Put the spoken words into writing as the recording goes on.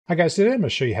Hi guys, today I'm going to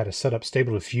show you how to set up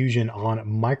Stable Diffusion on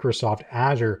Microsoft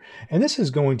Azure. And this is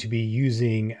going to be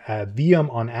using a VM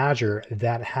on Azure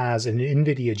that has an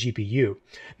NVIDIA GPU.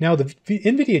 Now the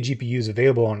NVIDIA GPUs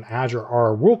available on Azure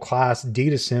are world-class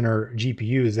data center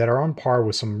GPUs that are on par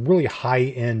with some really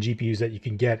high-end GPUs that you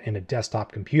can get in a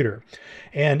desktop computer.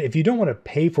 And if you don't want to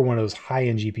pay for one of those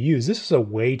high-end GPUs, this is a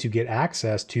way to get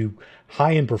access to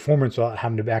high-end performance without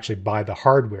having to actually buy the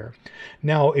hardware.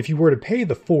 Now, if you were to pay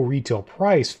the full retail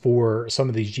price for some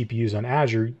of these GPUs on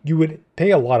Azure, you would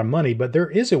pay a lot of money, but there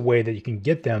is a way that you can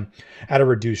get them at a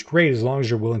reduced rate as long as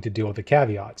you're willing to deal with the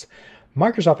caveats.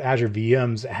 Microsoft Azure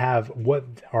VMs have what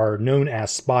are known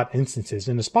as spot instances,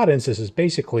 and a spot instance is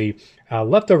basically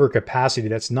leftover capacity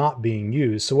that's not being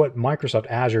used. So what Microsoft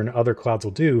Azure and other clouds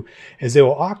will do is they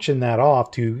will auction that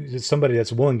off to somebody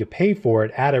that's willing to pay for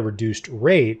it at a reduced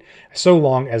rate, so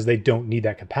long as they don't need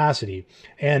that capacity.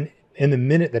 And in the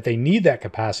minute that they need that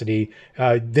capacity,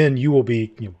 then you will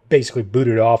be basically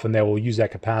booted off, and they will use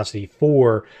that capacity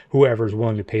for whoever is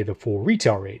willing to pay the full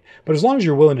retail rate. But as long as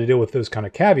you're willing to deal with those kind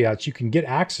of caveats, you can get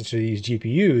access to these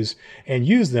GPUs and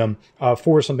use them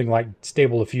for something like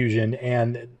Stable Diffusion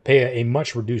and pay a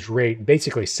much reduced rate,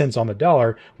 basically cents on the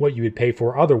dollar, what you would pay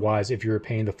for otherwise if you were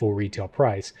paying the full retail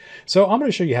price. So I'm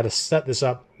going to show you how to set this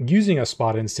up using a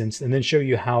spot instance, and then show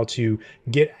you how to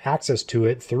get access to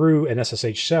it through an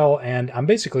SSH shell. And I'm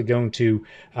basically going to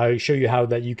show you how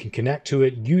that you can connect to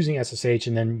it using SSH,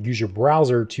 and then use your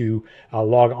browser to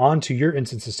log on to your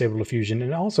instance of Stable Diffusion,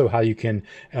 and also how you can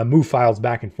move files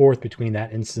back and forth between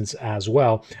that instance as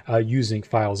well using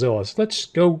FileZilla. So let's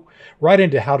go right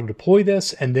into how to deploy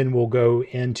this, and then we'll go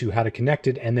into how to connect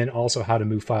it, and then also how to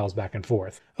move files back and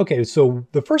forth. Okay, so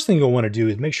the first thing you'll want to do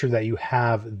is make sure that you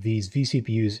have these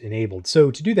vCPUs enabled.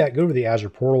 So to do that, go to the Azure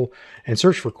portal and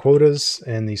search for quotas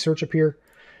in the search up here.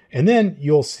 And then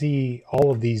you'll see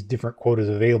all of these different quotas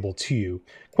available to you.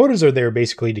 Quotas are there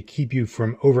basically to keep you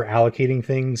from over allocating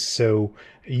things. So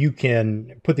you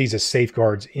can put these as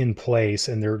safeguards in place,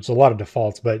 and there's a lot of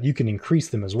defaults, but you can increase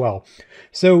them as well.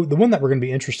 So the one that we're going to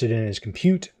be interested in is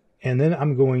compute. And then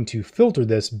I'm going to filter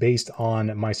this based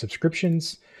on my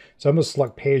subscriptions. So I'm going to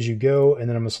select pay as you go, and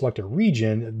then I'm going to select a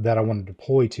region that I want to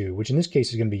deploy to, which in this case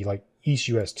is going to be like East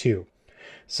US 2.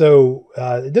 So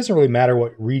it doesn't really matter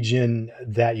what region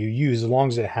that you use, as long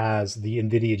as it has the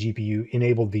NVIDIA GPU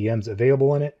enabled VMs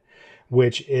available in it,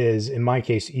 which is in my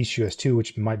case East US 2,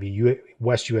 which might be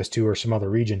West US 2 or some other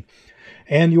region.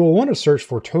 And you will want to search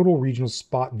for total regional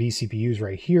spot vCPUs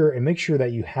right here, and make sure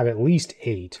that you have at least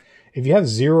 8. If you have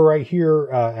 0 right here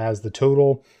as the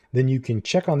total, then you can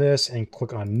check on this and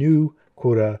click on new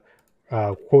quota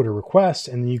request,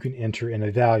 and then you can enter in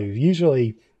a value.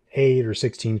 Usually 8 or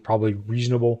 16 is probably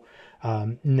reasonable.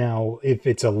 Now, if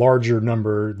it's a larger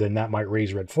number, then that might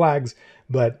raise red flags.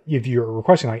 But if you're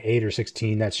requesting like 8 or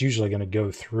 16, that's usually going to go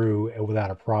through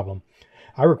without a problem.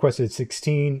 I requested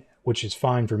 16, which is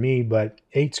fine for me, but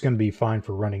 8 is going to be fine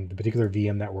for running the particular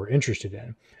VM that we're interested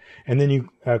in. And then you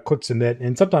click submit,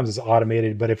 and sometimes it's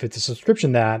automated, but if it's a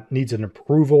subscription that needs an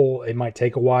approval, it might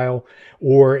take a while.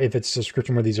 Or if it's a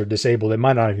subscription where these are disabled, it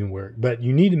might not even work. But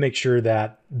you need to make sure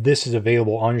that this is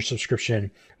available on your subscription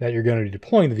that you're going to be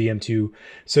deploying the VM to,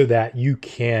 so that you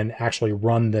can actually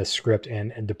run this script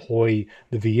and deploy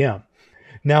the VM.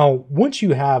 Now, once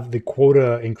you have the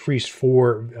quota increased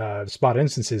for spot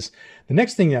instances, the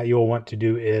next thing that you'll want to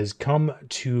do is come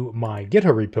to my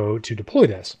GitHub repo to deploy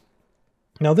this.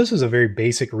 Now, this is a very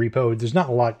basic repo. There's not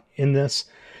a lot in this.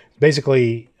 It's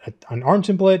basically an ARM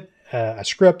template, a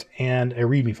script, and a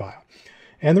README file.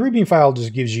 And the README file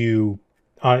just gives you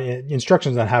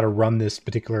instructions on how to run this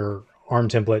particular ARM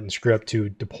template and script to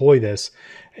deploy this.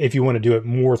 If you want to do it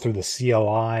more through the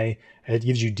CLI, it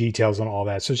gives you details on all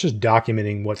that. So it's just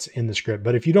documenting what's in the script.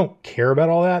 But if you don't care about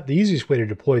all that, the easiest way to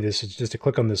deploy this is just to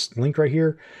click on this link right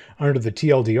here under the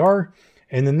TLDR.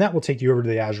 And then that will take you over to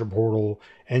the Azure portal,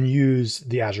 and use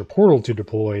the Azure portal to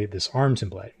deploy this ARM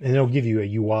template. And it'll give you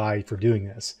a UI for doing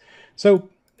this. So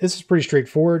this is pretty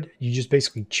straightforward. You just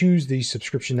basically choose the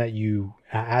subscription that you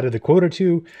added the quota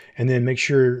to, and then make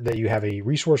sure that you have a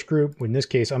resource group. In this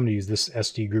case, I'm going to use this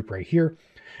SD group right here,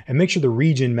 and make sure the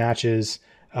region matches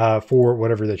for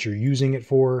whatever that you're using it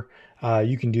for.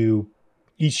 You can do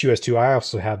East US 2. I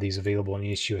also have these available in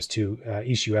East US 2,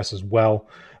 East US as well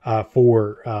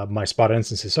for my spot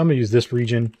instances. So I'm going to use this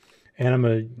region, and I'm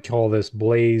going to call this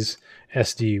Blaze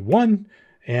SD1,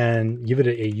 and give it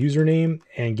a username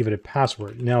and give it a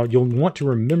password. Now, you'll want to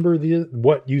remember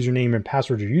what username and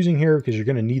password you're using here, because you're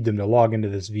going to need them to log into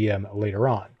this VM later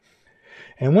on.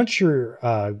 And once you're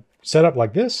set up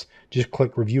like this, just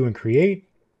click Review and Create.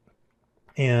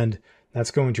 And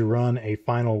That's going to run a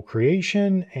final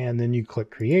creation, and then you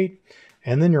click create,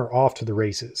 and then you're off to the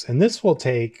races. And this will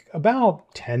take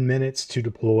about 10 minutes to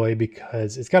deploy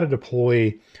because it's got to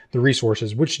deploy the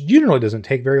resources, which generally doesn't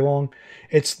take very long.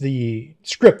 It's the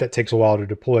script that takes a while to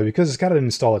deploy because it's got to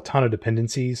install a ton of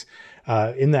dependencies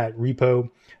in that repo.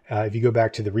 If you go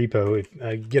back to the repo,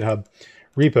 GitHub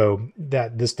repo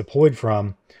that this deployed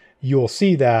from, you'll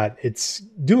see that it's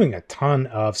doing a ton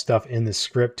of stuff in the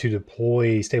script to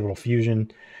deploy Stable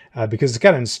Diffusion because it's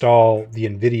got to install the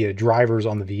NVIDIA drivers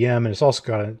on the VM, and it's also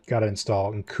got to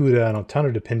install CUDA and a ton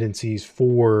of dependencies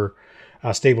for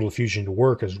Stable Diffusion to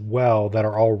work as well that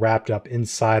are all wrapped up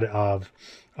inside of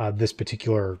this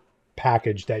particular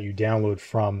package that you download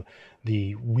from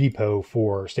the repo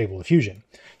for Stable Diffusion.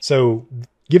 So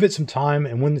give it some time,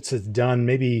 and when it's done,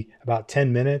 maybe about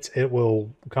 10 minutes, it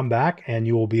will come back and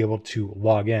you will be able to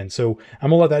log in. So I'm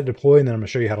gonna let that deploy, and then I'm gonna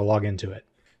show you how to log into it.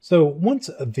 So once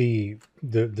the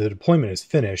deployment is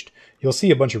finished, you'll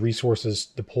see a bunch of resources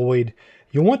deployed.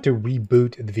 You'll want to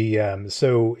reboot the VM.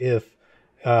 So if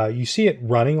you see it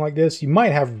running like this, you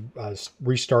might have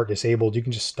restart disabled. You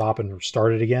can just stop and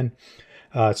start it again.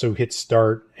 So hit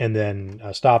start and then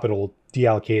stop, it'll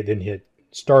deallocate, then hit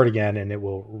start again, and it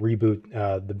will reboot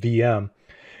the VM.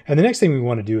 And the next thing we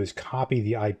want to do is copy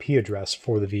the IP address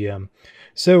for the VM.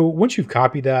 So once you've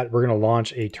copied that, we're going to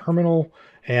launch a terminal,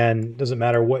 and it doesn't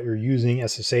matter what you're using,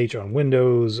 SSH on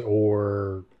Windows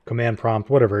or command prompt,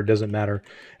 whatever, it doesn't matter.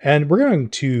 And we're going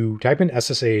to type in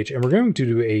SSH, and we're going to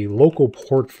do a local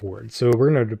port forward. So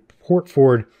we're going to port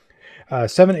forward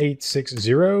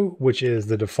 7860, which is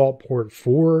the default port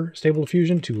for Stable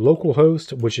Diffusion, to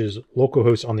localhost, which is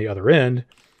localhost on the other end,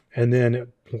 and then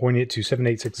point it to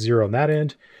 7860 on that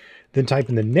end. Then type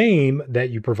in the name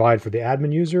that you provide for the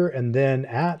admin user, and then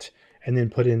and then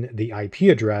put in the IP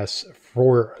address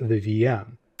for the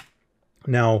VM.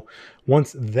 Now,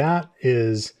 once that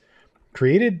is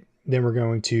created, then we're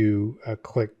going to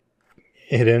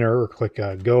hit enter or click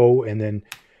go, and then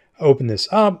open this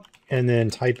up, and then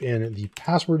type in the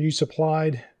password you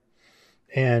supplied,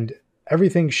 and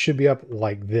everything should be up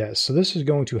like this. So this is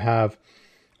going to have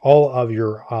all of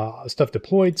your stuff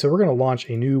deployed. So we're going to launch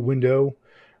a new window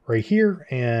right here,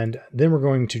 and then we're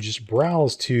going to just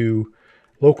browse to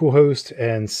localhost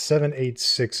and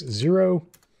 7860,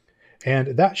 and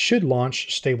that should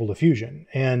launch Stable Diffusion,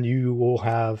 and you will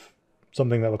have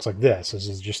something that looks like this. This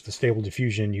is just the Stable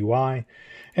Diffusion UI,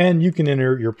 and you can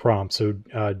enter your prompt. So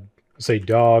say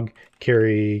dog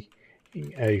carry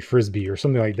a frisbee or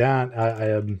something like that. I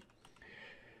am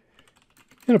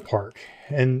in a park,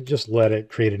 and just let it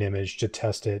create an image to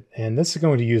test it. And this is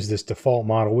going to use this default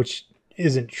model, which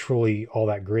isn't truly all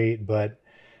that great, but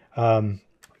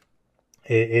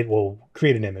it will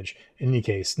create an image in any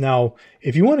case. Now,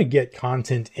 if you want to get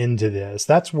content into this,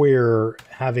 that's where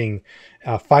having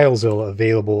FileZilla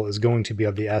available is going to be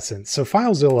of the essence. So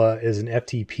FileZilla is an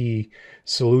FTP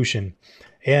solution,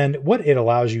 and what it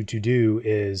allows you to do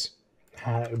is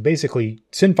basically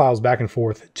send files back and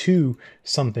forth to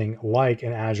something like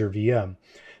an Azure VM.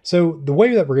 So the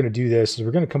way that we're going to do this is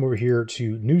we're going to come over here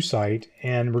to new site,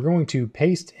 and we're going to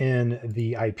paste in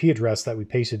the IP address that we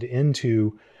pasted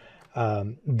into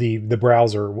the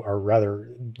browser, or rather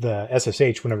the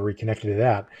SSH, whenever we connected to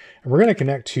that. And we're going to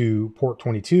connect to port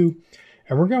 22,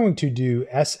 and we're going to do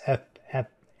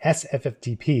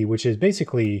SFTP, which is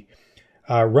basically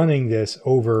running this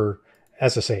over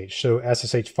SSH, so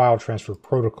SSH file transfer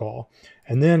protocol.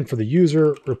 And then for the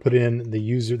user, we'll put in the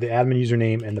admin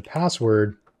username and the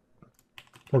password.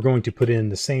 We're going to put in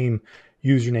the same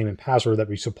username and password that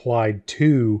we supplied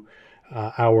to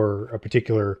our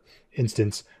particular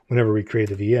instance whenever we create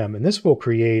the VM. And this will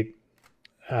create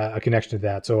a connection to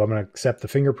that. So I'm going to accept the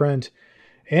fingerprint.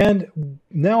 And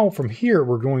now from here,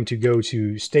 we're going to go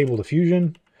to Stable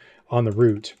Diffusion on the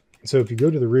root. So if you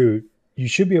go to the root, you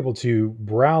should be able to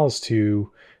browse to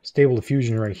Stable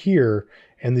Diffusion right here.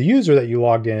 And the user that you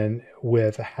logged in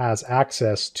with has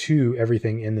access to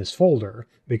everything in this folder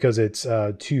because it's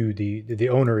to the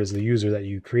owner is the user that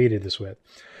you created this with.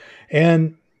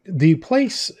 And the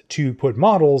place to put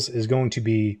models is going to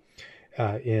be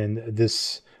in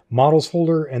this models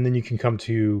folder, and then you can come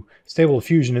to Stable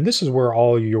Diffusion, and this is where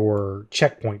all your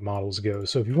checkpoint models go.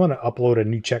 So if you want to upload a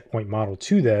new checkpoint model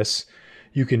to this,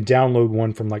 you can download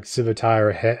one from like Civitai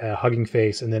or Hugging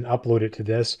Face and then upload it to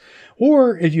this.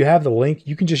 Or if you have the link,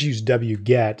 you can just use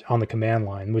wget on the command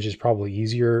line, which is probably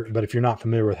easier. But if you're not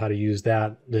familiar with how to use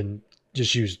that, then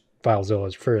just use FileZilla.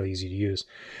 It's fairly easy to use.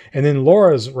 And then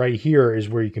LoRa's right here is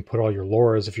where you can put all your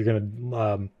LoRa's. If you're going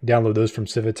to download those from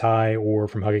Civitai or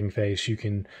from Hugging Face, you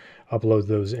can upload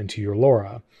those into your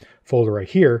LoRa folder right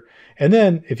here. And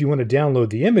then if you want to download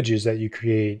the images that you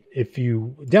create, if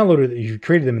you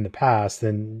created them in the past,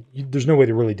 then there's no way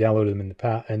to really download them in the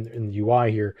past and in the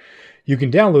UI here. You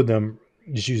can download them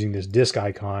just using this disk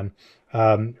icon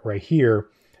right here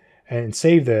and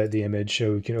save the image.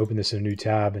 So you can open this in a new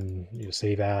tab and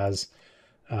save as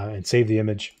and save the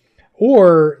image.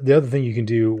 Or the other thing you can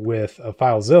do with a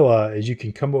FileZilla is you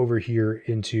can come over here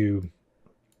into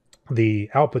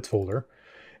the outputs folder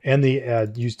and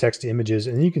the use text to images,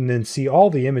 and you can then see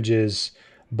all the images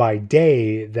by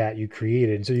day that you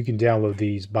created. So you can download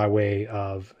these by way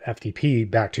of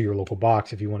FTP back to your local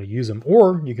box if you want to use them,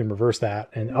 or you can reverse that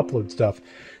and upload stuff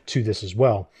to this as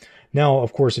well. Now,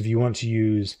 of course, if you want to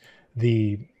use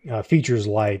the features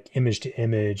like image to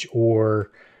image or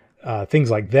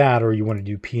things like that, or you want to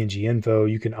do PNG info,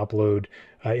 you can upload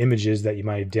images that you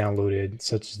might have downloaded,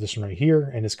 such as this one right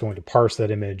here, and it's going to parse that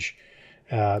image.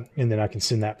 And then I can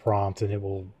send that prompt and it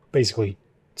will basically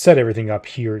set everything up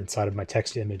here inside of my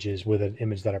text images with an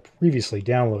image that I previously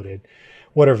downloaded,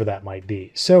 whatever that might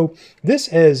be. So this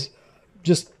is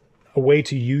just a way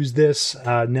to use this.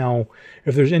 Now,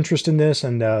 if there's interest in this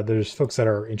and there's folks that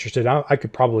are interested, I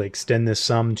could probably extend this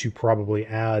some to probably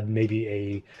add maybe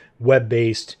a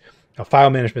web-based file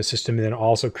management system, and then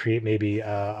also create maybe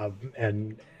a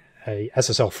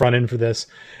SSL front end for this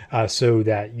so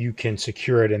that you can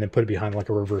secure it and then put it behind like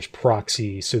a reverse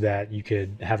proxy so that you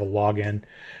could have a login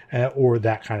or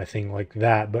that kind of thing like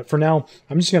that. But for now,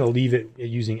 I'm just going to leave it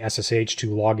using SSH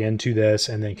to log into this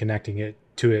and then connecting it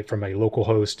to it from a local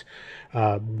host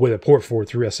with a port forward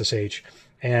through SSH,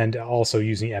 and also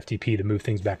using FTP to move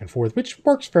things back and forth, which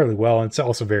works fairly well. And it's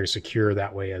also very secure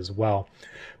that way as well.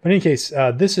 But in any case,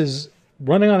 this is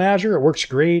running on Azure. It works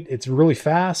great. It's really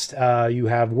fast. You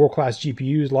have world-class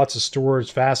GPUs, lots of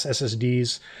storage, fast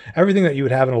SSDs, everything that you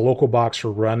would have in a local box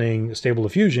for running Stable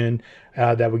Diffusion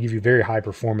that would give you very high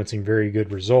performance and very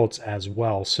good results as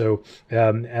well. So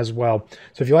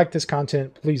if you like this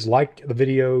content, please like the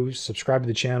video, subscribe to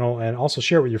the channel, and also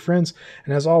share it with your friends.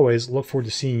 And as always, look forward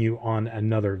to seeing you on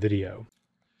another video.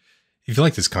 If you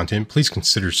like this content, please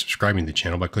consider subscribing to the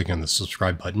channel by clicking on the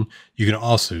subscribe button. You can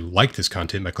also like this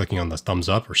content by clicking on the thumbs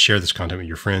up, or share this content with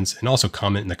your friends, and also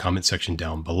comment in the comment section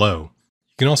down below.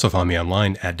 You can also find me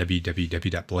online at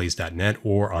www.blaze.net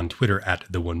or on Twitter at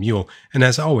 @TheOneMule. And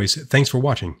as always, thanks for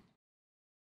watching.